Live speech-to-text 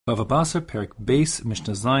Bava Basra, Perik Beis,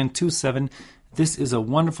 Mishnah Zayin 2:7. This is a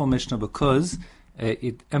wonderful Mishnah because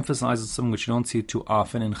it emphasizes something which you don't see too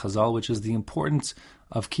often in Chazal, which is the importance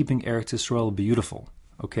of keeping Eretz Yisrael beautiful.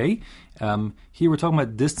 Okay? Here we're talking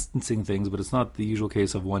about distancing things, but it's not the usual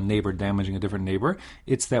case of one neighbor damaging a different neighbor.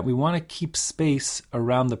 It's that we want to keep space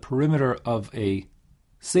around the perimeter of a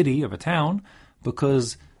city, of a town,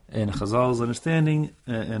 because in Chazal's understanding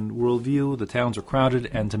and worldview, the towns are crowded,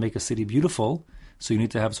 and to make a city beautiful, so you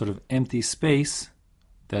need to have sort of empty space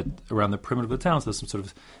that around the perimeter of the town, so there's some sort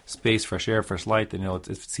of space, fresh air, fresh light, and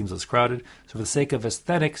it seems less crowded. So for the sake of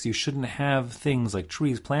aesthetics, you shouldn't have things like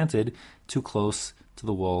trees planted too close to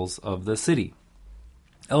the walls of the city.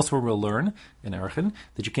 Elsewhere we'll learn in Erechim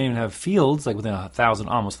that you can't even have fields like within 1,000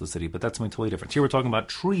 amos of the city, but that's something totally different. Here we're talking about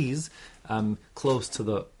trees close to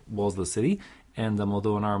the walls of the city. And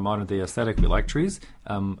although in our modern day aesthetic we like trees,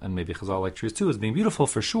 and maybe Chazal like trees too, as being beautiful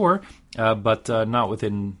for sure, but not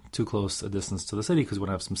within too close a distance to the city because we want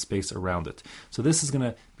to have some space around it. So this is going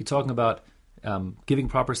to be talking about giving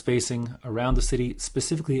proper spacing around the city,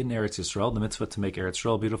 specifically in Eretz Yisrael. The mitzvah to make Eretz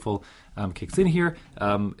Yisrael beautiful kicks in here.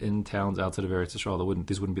 In towns outside of Eretz Yisrael,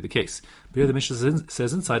 these wouldn't be the case. But here the Mishnah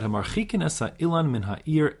says inside, Hamarchikin esa ilan min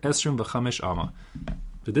ha'ir esrim v'chamesh ama.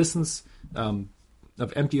 The distance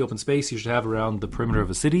of empty open space you should have around the perimeter of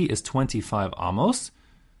a city is 25 amos,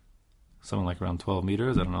 something like around 12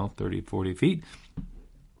 meters, 30, 40 feet.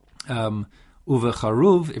 Uva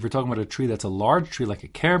charuv, if you're talking about a tree that's a large tree like a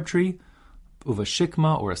carob tree, uva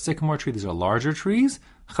shikma or a sycamore tree, these are larger trees,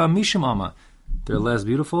 chamishim ama, they're less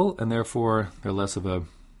beautiful and therefore they're less of a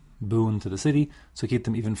boon to the city, so keep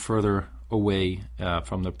them even further away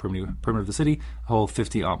from the perimeter of the city, a whole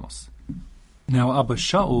 50 amos. Now, Abba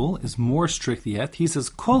Shaul is more strict yet. He says,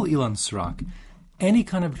 Kol ilan srak, any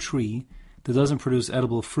kind of tree that doesn't produce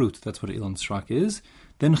edible fruit, that's what ilan srak is,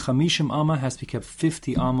 then chamishim amma has to be kept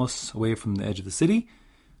 50 amos away from the edge of the city.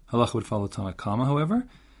 Halacha would follow Tanna Kama, however.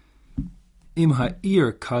 Im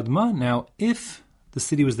ha'ir kadma, now if the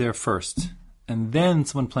city was there first, and then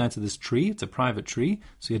someone planted this tree, it's a private tree,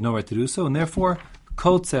 so he had no right to do so, and therefore,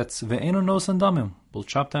 kotzetz ve'eno nosan damim, we'll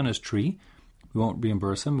chop down his tree. We won't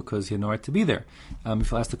reimburse him because he had no right to be there. If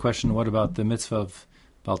you ask the question, what about the mitzvah of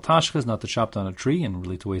Bal Tashchas, not to chop down a tree and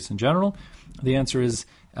really to waste in general? The answer is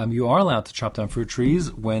you are allowed to chop down fruit trees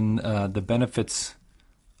when the benefits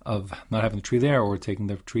of not having the tree there or taking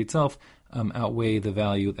the tree itself outweigh the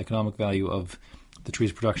value, the economic value of the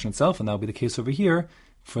tree's production itself, and that will be the case over here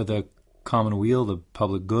for the common weal, the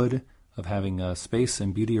public good of having space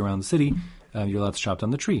and beauty around the city. You're allowed to chop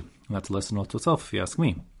down the tree, and that's a lesson all to itself, if you ask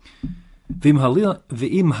me. V'im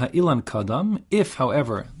ha'ilan kadam, if,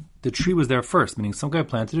 however, the tree was there first, meaning some guy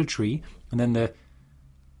planted a tree, and then the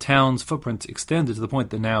town's footprint extended to the point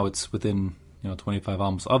that now it's within 25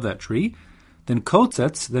 amos of that tree, then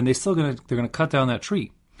kotzetz, then they're going to cut down that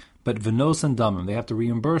tree. But v'nos and damim, they have to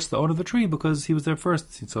reimburse the owner of the tree because he was there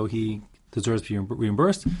first, so he deserves to be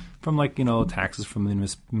reimbursed from taxes from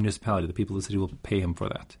the municipality. The people of the city will pay him for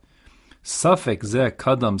that. Safek zeh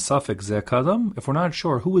kadam, safek zeh kadam. If we're not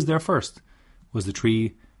sure who was there first, was the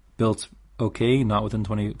tree built okay, not within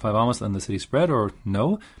 25 amos, and the city spread, or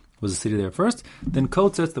no? Was the city there first? Then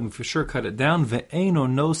kotzetz, then we for sure cut it down. Ve'eno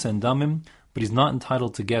nos and damim, but he's not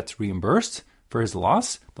entitled to get reimbursed for his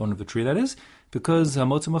loss, the owner of the tree that is, because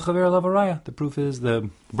motzim chaver lavaraya. The proof is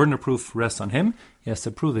the burden of proof rests on him. He has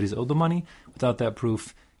to prove that he's owed the money. Without that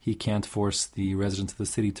proof, he can't force the residents of the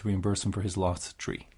city to reimburse him for his lost tree.